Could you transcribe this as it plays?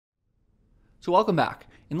So welcome back.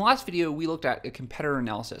 In the last video, we looked at a competitor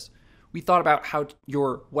analysis. We thought about how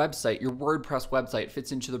your website, your WordPress website,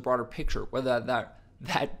 fits into the broader picture, whether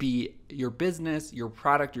that be your business, your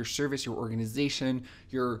product, your service, your organization,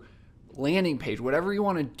 your landing page, whatever you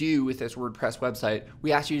want to do with this WordPress website.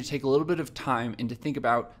 We asked you to take a little bit of time and to think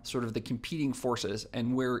about sort of the competing forces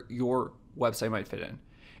and where your website might fit in.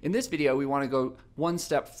 In this video, we want to go one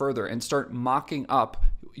step further and start mocking up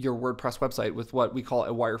your WordPress website with what we call a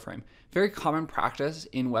wireframe. Very common practice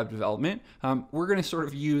in web development. We're going to sort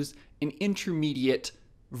of use an intermediate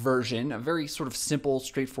version, a very sort of simple,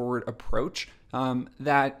 straightforward approach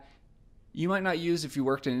that you might not use if you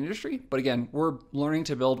worked in industry. But again, we're learning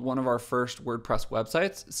to build one of our first WordPress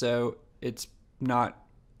websites, so it's not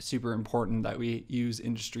super important that we use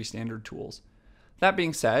industry standard tools. That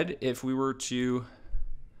being said, if we were to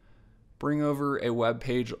bring over a web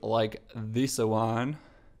page like this one,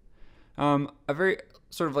 a very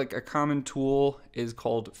sort of like a common tool is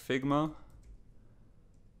called Figma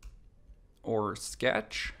or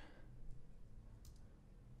Sketch.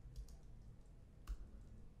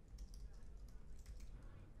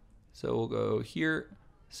 So we'll go here.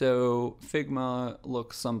 So Figma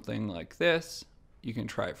looks something like this. You can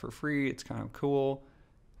try it for free. It's kind of cool.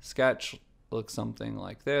 Sketch looks something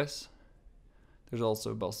like this. There's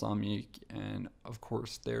also Balsamiq, and of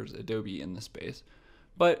course there's Adobe in the space.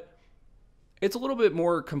 But it's a little bit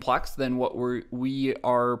more complex than what we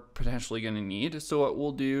are potentially going to need. So what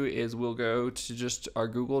we'll do is we'll go to just our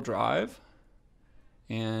Google Drive,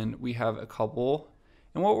 and we have a couple.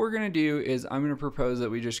 And what we're going to do is I'm going to propose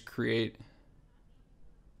that we just create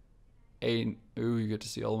ooh, you get to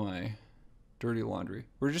see all my dirty laundry.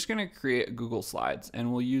 We're just going to create a Google Slides,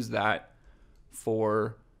 and we'll use that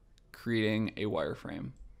for creating a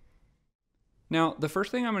wireframe. Now, the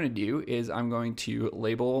first thing I'm going to do is I'm going to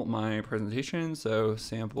label my presentation. So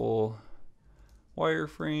sample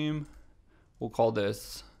wireframe, we'll call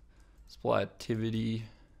this Splativity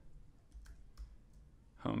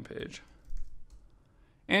homepage.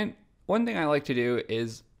 And one thing I like to do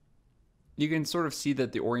is you can sort of see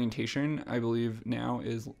that the orientation, I believe now,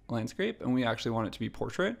 is landscape, and we actually want it to be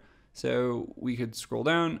portrait. So we could scroll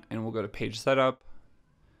down and we'll go to page setup,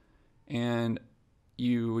 and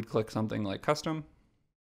you would click something like custom.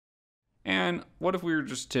 And what if we were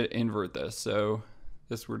just to invert this? So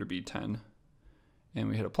this were to be 10, and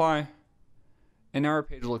we hit apply, and now our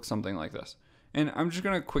page looks something like this. And I'm just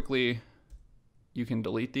gonna quickly, you can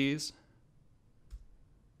delete these,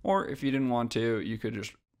 or if you didn't want to, you could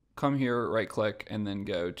just come here, right click, and then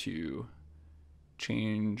go to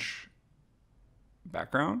change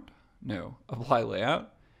background, no, apply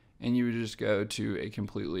layout, and you would just go to a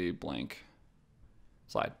completely blank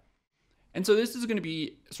slide. And so this is going to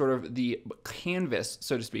be sort of the canvas,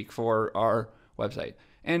 so to speak, for our website.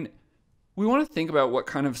 And we want to think about what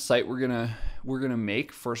kind of site we're gonna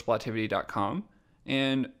make for Splativity.com.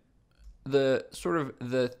 And the sort of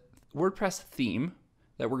the WordPress theme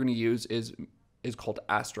that we're going to use is called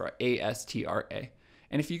Astra, A-S-T-R-A.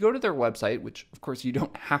 And if you go to their website, which of course you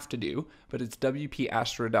don't have to do, but it's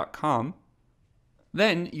wpastra.com,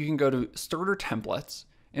 then you can go to starter templates.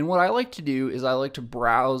 And what I like to do is I like to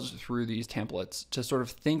browse through these templates to sort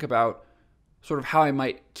of think about sort of how I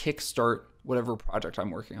might kickstart whatever project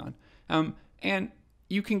I'm working on. And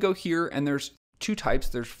you can go here, and there's two types.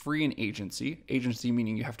 There's free and agency. Agency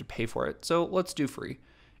meaning you have to pay for it. So let's do free.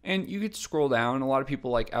 And you could scroll down. A lot of people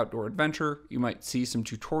like outdoor adventure. You might see some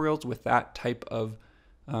tutorials with that type of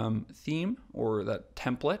theme or that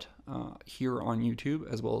template here on YouTube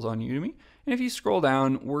as well as on Udemy. And if you scroll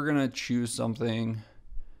down, we're going to choose something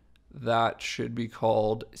that should be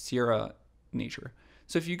called Sierra Nature.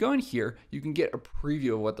 So if you go in here, you can get a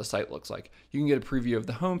preview of what the site looks like. You can get a preview of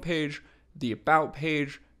the home page, the about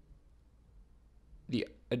page, the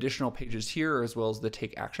additional pages here, as well as the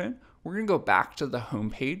take action. We're going to go back to the home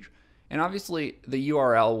page, and obviously the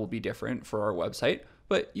URL will be different for our website,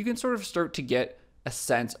 but you can sort of start to get a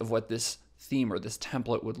sense of what this theme or this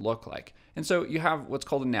template would look like. And so you have what's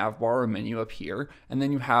called a nav bar or menu up here, and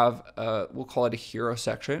then you have, we'll call it a hero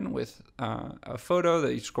section with a photo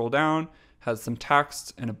that you scroll down, has some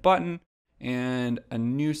text and a button, and a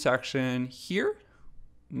new section here.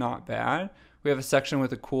 Not bad. We have a section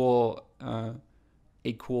with a cool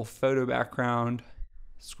photo background.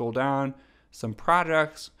 Scroll down, some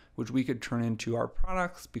projects, which we could turn into our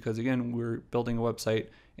products, because again, we're building a website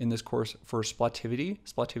in this course for Splativity,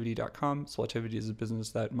 Splativity.com. Splativity is a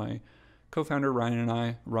business that my co-founder Ryan and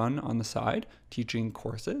I run on the side, teaching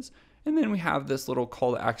courses. And then we have this little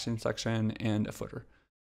call to action section and a footer.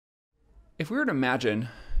 If we were to imagine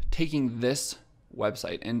taking this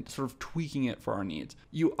website and sort of tweaking it for our needs.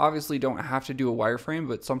 You obviously don't have to do a wireframe,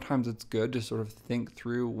 but sometimes it's good to sort of think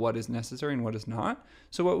through what is necessary and what is not.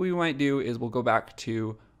 So what we might do is we'll go back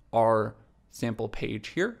to our sample page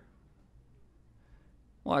here.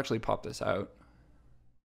 We'll actually pop this out.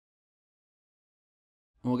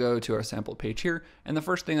 We'll go to our sample page here. And the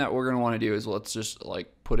first thing that we're going to want to do is let's just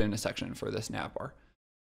like put in a section for this nav bar.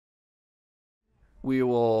 We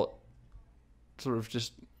will sort of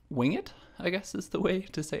just wing it, I guess is the way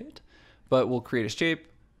to say it. But we'll create a shape,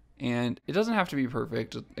 and it doesn't have to be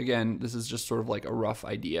perfect. Again, this is just sort of like a rough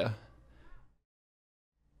idea.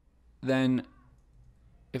 Then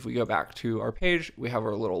if we go back to our page, we have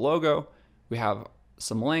our little logo, we have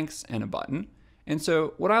some links and a button. And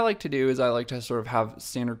so what I like to do is I like to sort of have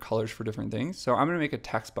standard colors for different things. So I'm going to make a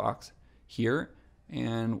text box here,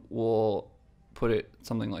 and we'll put it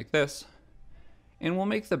something like this. And we'll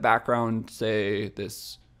make the background, say,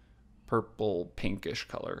 this purple pinkish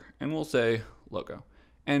color, and we'll say logo.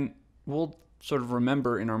 And we'll sort of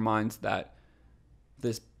remember in our minds that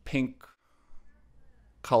this pink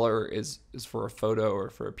color is for a photo or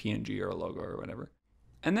for a PNG or a logo or whatever.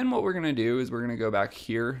 And then what we're going to do is we're going to go back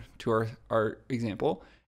here to our example.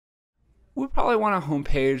 We probably want a home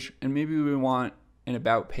page, and maybe we want an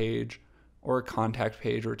about page or a contact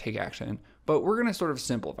page or take action, but we're going to sort of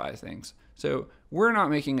simplify things. So we're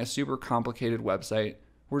not making a super complicated website.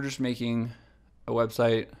 We're just making a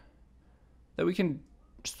website that we can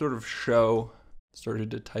sort of show,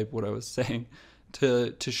 started to type what I was saying,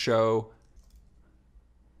 to show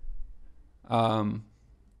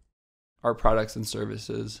our products and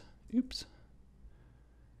services. Oops.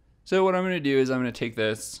 So what I'm going to do is I'm going to take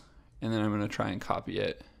this, and then I'm going to try and copy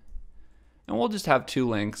it. And we'll just have two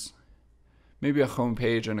links, maybe a home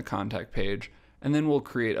page and a contact page, and then we'll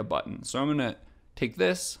create a button. So I'm going to take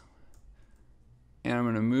this, and I'm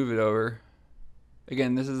going to move it over.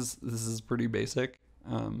 Again, this is pretty basic,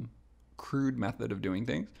 crude method of doing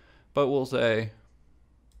things, but we'll say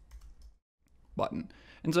button.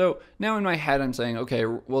 And so now in my head, I'm saying, okay,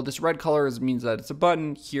 well, this red color means that it's a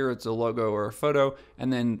button. Here it's a logo or a photo.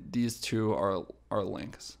 And then these two are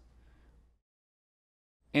links.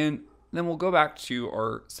 And then we'll go back to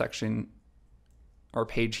our section, our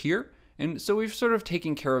page here. And so we've sort of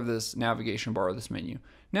taken care of this navigation bar, this menu.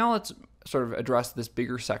 Now let's sort of address this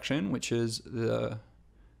bigger section, which is the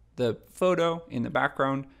photo in the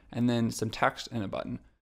background, and then some text and a button.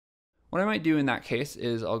 What I might do in that case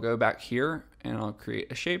is I'll go back here and I'll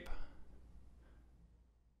create a shape.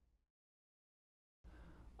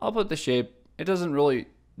 I'll put the shape. It doesn't really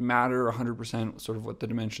matter 100% sort of what the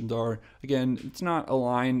dimensions are. Again, it's not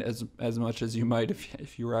aligned as much as you might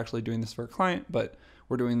if you were actually doing this for a client, but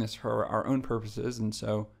we're doing this for our own purposes. And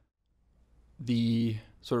so the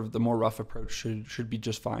sort of the more rough approach should be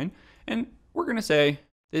just fine. And we're going to say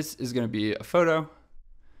this is going to be a photo.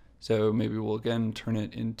 So maybe we'll again turn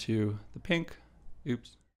it into the pink.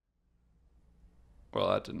 Oops.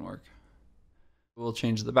 Well, that didn't work. We'll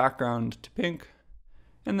change the background to pink,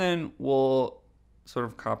 and then we'll sort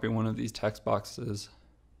of copy one of these text boxes,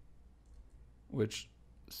 which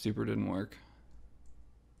super didn't work.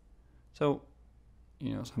 So,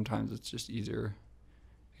 you know, sometimes it's just easier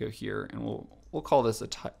to go here, and we'll call this a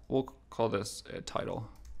title.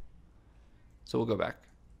 So we'll go back.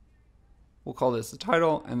 We'll call this a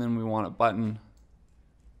title, and then we want a button.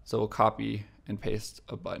 So we'll copy and paste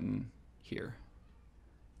a button here.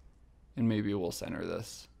 And maybe we'll center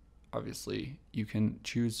this. Obviously, you can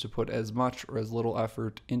choose to put as much or as little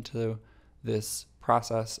effort into this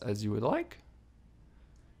process as you would like.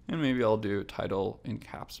 And maybe I'll do title in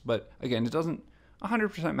caps. But again, it doesn't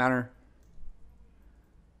 100% matter.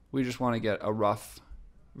 We just want to get a rough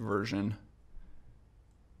version.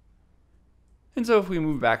 And so if we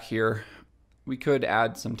move back here, we could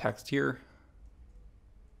add some text here,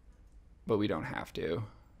 but we don't have to.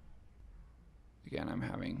 Again, I'm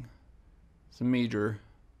having some major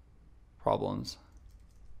problems.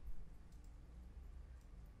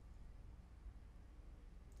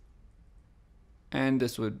 And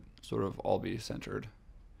this would sort of all be centered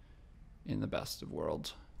in the best of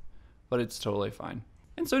worlds, but it's totally fine.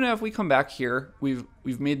 And so now if we come back here, we've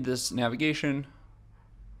made this navigation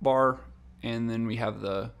bar, and then we have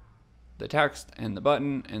the text and the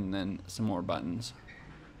button, and then some more buttons.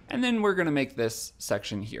 And then we're going to make this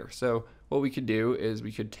section here. So what we could do is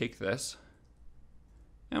we could take this,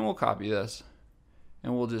 and we'll copy this,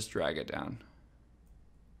 and we'll just drag it down.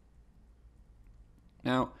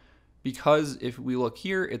 Now, because if we look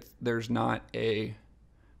here, there's not a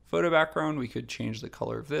photo background, we could change the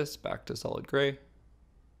color of this back to solid gray.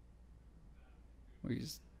 We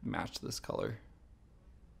just match this color.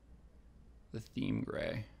 the theme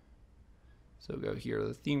gray. So go here to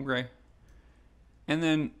the theme gray. And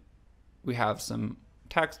then we have some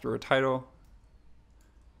text or a title.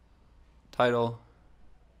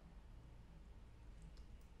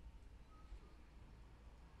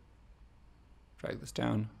 Drag this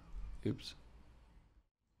down. Oops.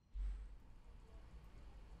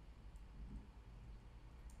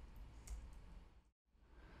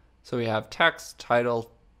 So we have text,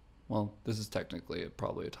 title. Well, this is technically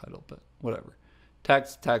probably a title, but whatever.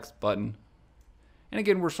 Text, button. And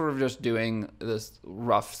again, we're sort of just doing this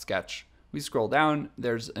rough sketch. We scroll down,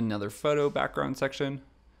 there's another photo background section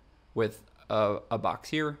with a box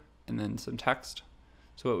here and then some text.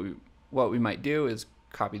 So what we might do is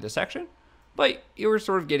copy the section, but you were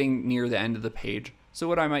sort of getting near the end of the page. So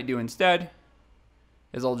what I might do instead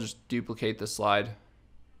is I'll just duplicate the slide.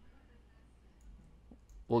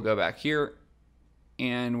 We'll go back here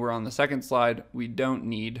and we're on the second slide. We don't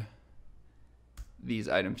need these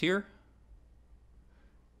items here.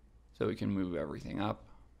 So we can move everything up.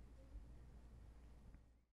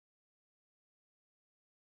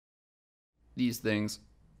 These things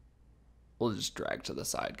we'll just drag to the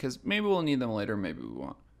side because maybe we'll need them later, maybe we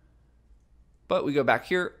won't. But we go back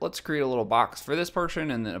here, let's create a little box for this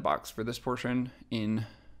portion and then a box for this portion. In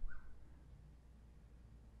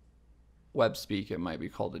web speak, it might be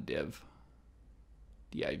called a div,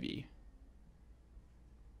 div.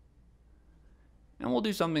 And we'll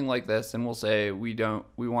do something like this and we'll say we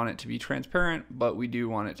want it to be transparent, but we do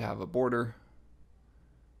want it to have a border.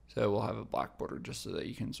 So we'll have a black border just so that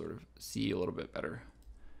you can sort of see a little bit better.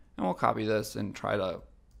 And we'll copy this and try to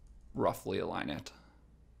roughly align it.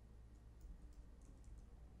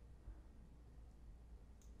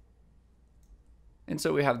 And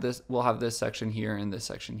so we'll have this section here and this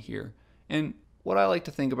section here. And what I like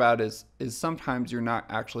to think about is sometimes you're not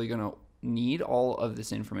actually gonna need all of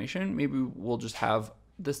this information. Maybe we'll just have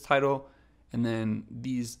this title and then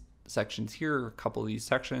these sections here, a couple of these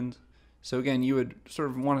sections. So again, you would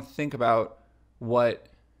sort of want to think about what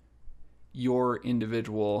your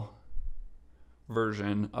individual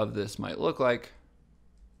version of this might look like.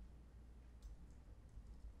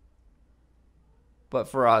 But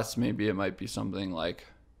for us, maybe it might be something like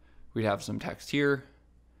we'd have some text here,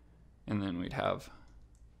 and then we'd have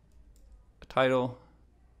a title.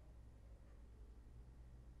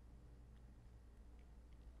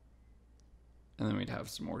 And then we'd have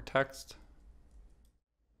some more text.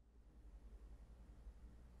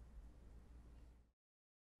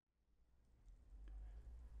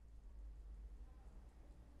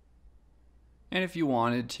 And if you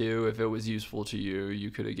wanted to, if it was useful to you, you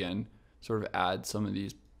could again sort of add some of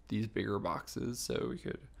these bigger boxes. So we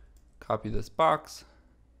could copy this box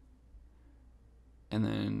and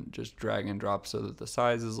then just drag and drop so that the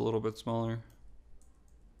size is a little bit smaller.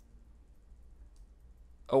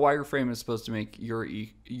 A wireframe is supposed to make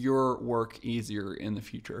your work easier in the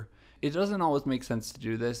future. It doesn't always make sense to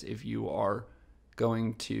do this if you are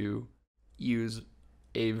going to use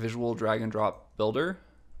a visual drag and drop builder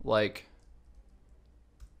like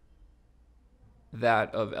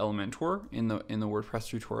that of Elementor in the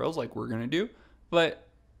WordPress tutorials like we're gonna do, but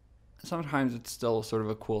sometimes it's still sort of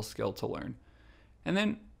a cool skill to learn. And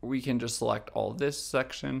then we can just select all this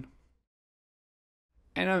section.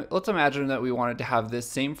 And let's imagine that we wanted to have this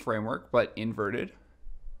same framework, but inverted,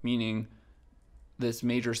 meaning this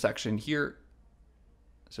major section here.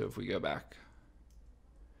 So if we go back,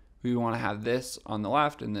 we want to have this on the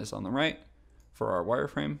left and this on the right for our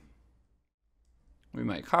wireframe. We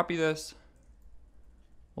might copy this.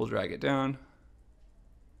 We'll drag it down.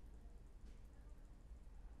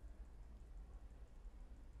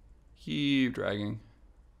 Keep dragging.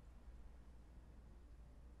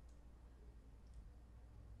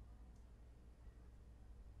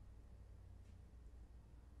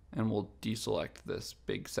 And we'll deselect this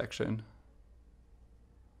big section.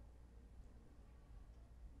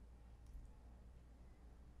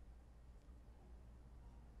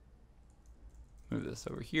 Move this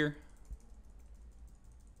over here.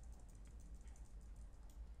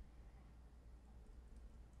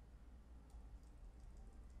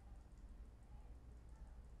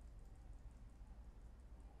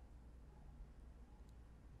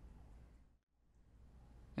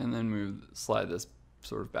 And then slide this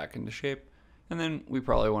sort of back into shape. And then we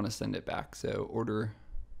probably want to send it back. So order,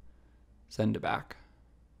 send it back.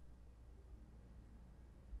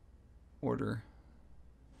 Order,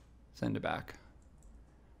 send it back.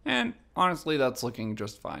 And honestly, that's looking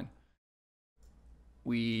just fine.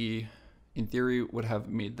 We, in theory, would have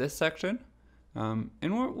made this section. And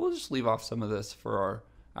we'll just leave off some of this for our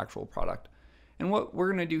actual product. And what we're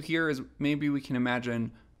going to do here is maybe we can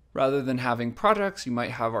imagine Rather than having projects, you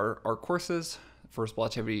might have our courses for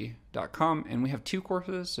spellactivity.com, and we have 2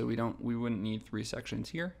 courses, so we wouldn't need 3 sections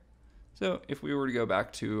here. So if we were to go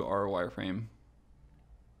back to our wireframe,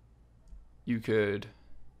 you could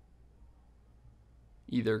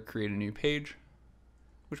either create a new page,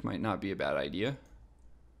 which might not be a bad idea,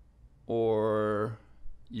 or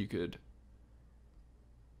you could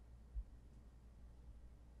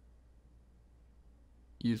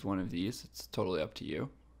use one of these. It's totally up to you.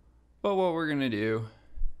 But what we're gonna do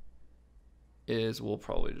is we'll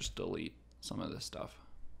probably just delete some of this stuff.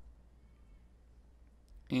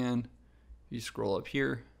 And if you scroll up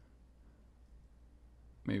here,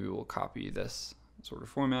 maybe we'll copy this sort of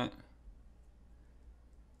format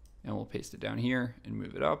and we'll paste it down here and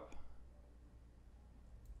move it up.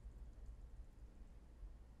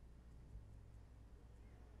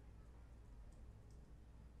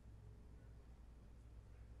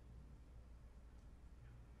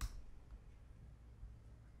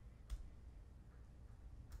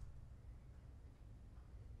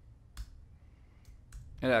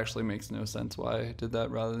 It actually makes no sense why I did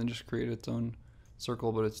that rather than just create its own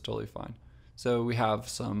circle, but it's totally fine. So we have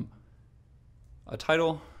a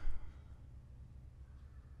title,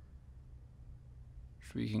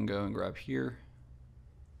 which we can go and grab here.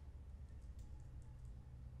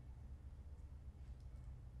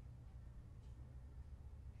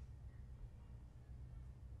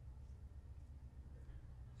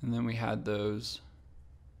 And then we had those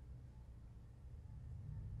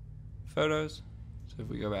photos. So if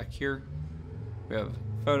we go back here, we have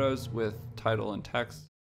photos with title and text.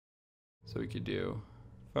 So we could do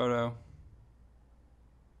photo.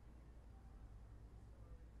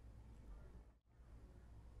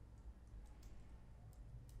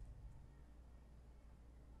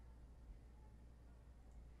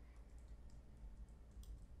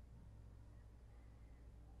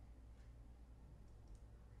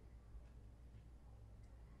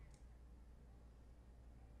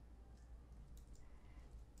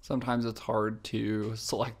 Sometimes it's hard to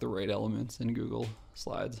select the right elements in Google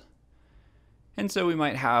Slides. And so we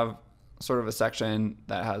might have sort of a section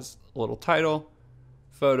that has a little title,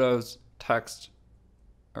 photos, text,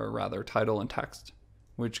 or rather title and text,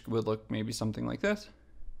 which would look maybe something like this.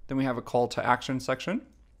 Then we have a call to action section.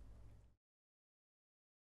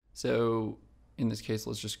 So in this case,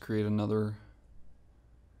 let's just create another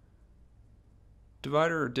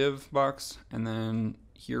divider or div box, and then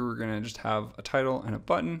here we're gonna just have a title and a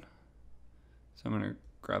button. So I'm gonna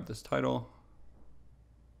grab this title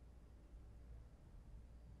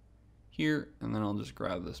here, and then I'll just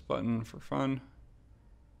grab this button for fun.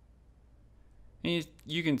 And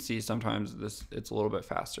you can see sometimes it's a little bit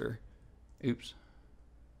faster. Oops.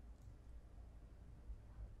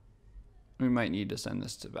 We might need to send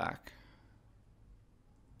this to back.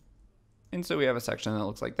 And so we have a section that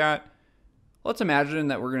looks like that. Let's imagine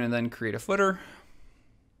that we're gonna then create a footer.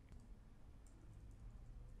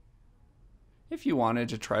 If you wanted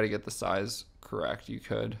to try to get the size correct, you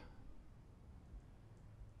could.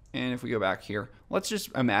 And if we go back here, let's just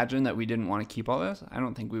imagine that we didn't want to keep all this. I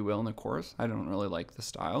don't think we will in the course. I don't really like the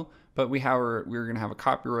style, but we're going to have a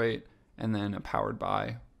copyright and then a powered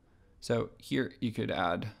by. So here you could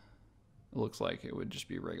add, it looks like it would just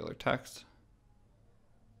be regular text.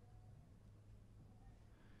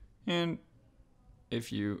 And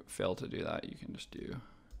if you fail to do that, you can just do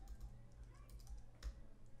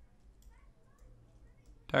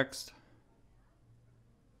text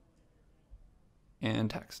and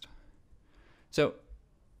text. So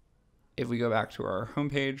if we go back to our home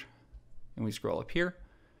page and we scroll up here,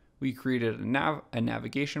 we created a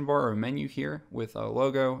navigation bar or a menu here with a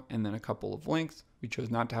logo and then a couple of links. We chose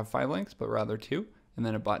not to have 5 links, but rather 2, and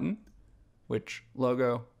then a button, which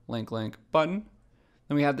logo, link, button.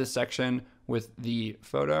 Then we had this section with the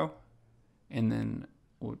photo and then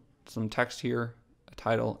some text here, a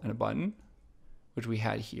title and a button, which we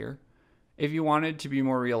had here. If you wanted to be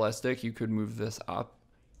more realistic, you could move this up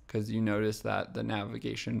because you notice that the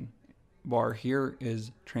navigation bar here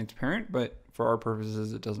is transparent, but for our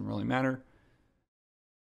purposes, it doesn't really matter.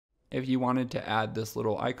 If you wanted to add this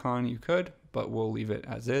little icon, you could, but we'll leave it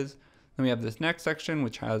as is. Then we have this next section,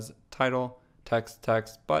 which has title, text,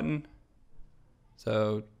 button.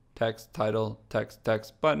 So text, title,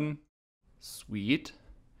 text, button. Sweet.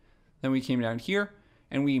 Then we came down here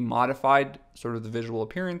and we modified sort of the visual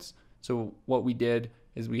appearance. So what we did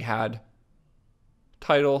is we had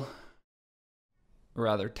title, or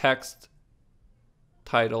rather text,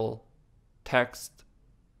 title, text,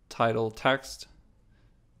 title, text.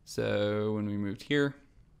 So when we moved here,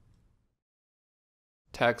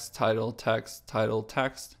 text, title, text, title,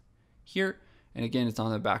 text here. And again, it's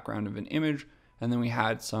on the background of an image. And then we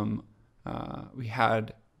had we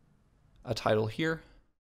had a title here.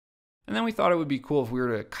 And then we thought it would be cool if we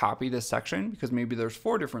were to copy this section, because maybe there's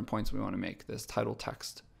 4 different points we want to make this title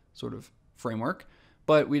text sort of framework,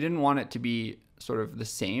 but we didn't want it to be sort of the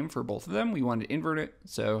same for both of them. We wanted to invert it.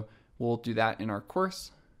 So we'll do that in our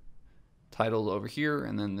course. Title over here,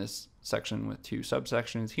 and then this section with 2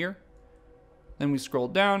 subsections here. Then we scroll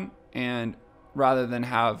down, and rather than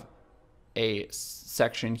have a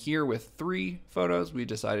section here with 3 photos, we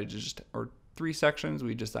decided to or 3 sections,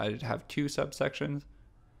 we decided to have 2 subsections.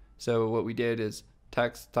 So what we did is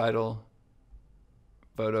text, title,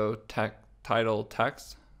 photo, title,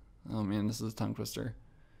 text. Oh man, this is a tongue twister.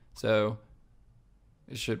 So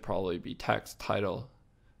it should probably be text, title,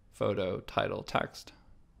 photo, title, text.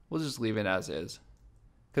 We'll just leave it as is.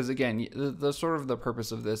 Because again, the sort of the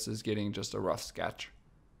purpose of this is getting just a rough sketch.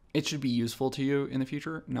 It should be useful to you in the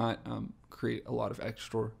future, not create a lot of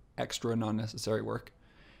extra non-necessary work.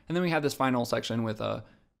 And then we had this final section with a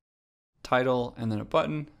title and then a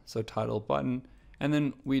button. So title, button. And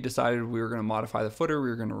then we decided we were going to modify the footer. We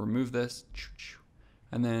were going to remove this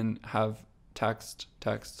and then have text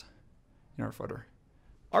in our footer.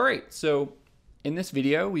 All right, so in this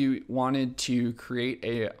video, we wanted to create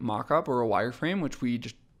a mockup or a wireframe, which we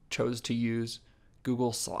just chose to use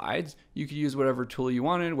Google Slides. You could use whatever tool you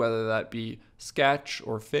wanted, whether that be Sketch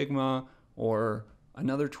or Figma or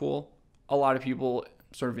another tool. A lot of people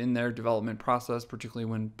sort of in their development process, particularly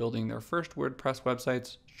when building their first WordPress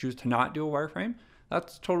websites, choose to not do a wireframe.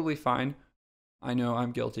 That's totally fine. I know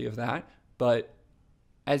I'm guilty of that, but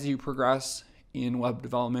as you progress in web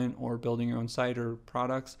development or building your own site or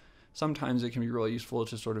products, sometimes it can be really useful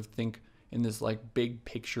to sort of think in this like big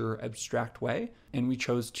picture abstract way. And we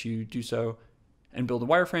chose to do so and build a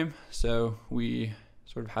wireframe. So we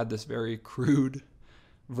sort of had this very crude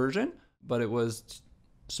version, but it was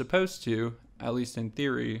supposed to, at least in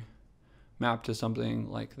theory, map to something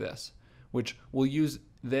like this, which we'll use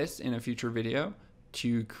this in a future video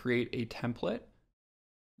to create a template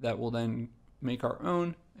that will then make our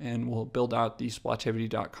own, and we'll build out the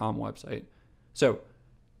splotivity.com website. So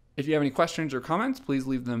if you have any questions or comments, please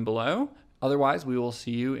leave them below. Otherwise, we will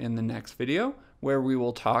see you in the next video where we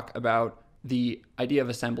will talk about the idea of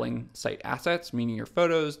assembling site assets, meaning your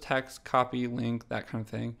photos, text, copy, link, that kind of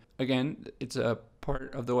thing. Again, it's a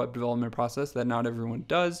part of the web development process that not everyone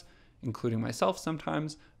does, including myself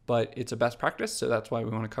sometimes, but it's a best practice, so that's why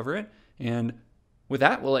we want to cover it. And with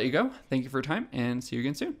that, we'll let you go. Thank you for your time, and see you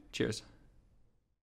again soon. Cheers.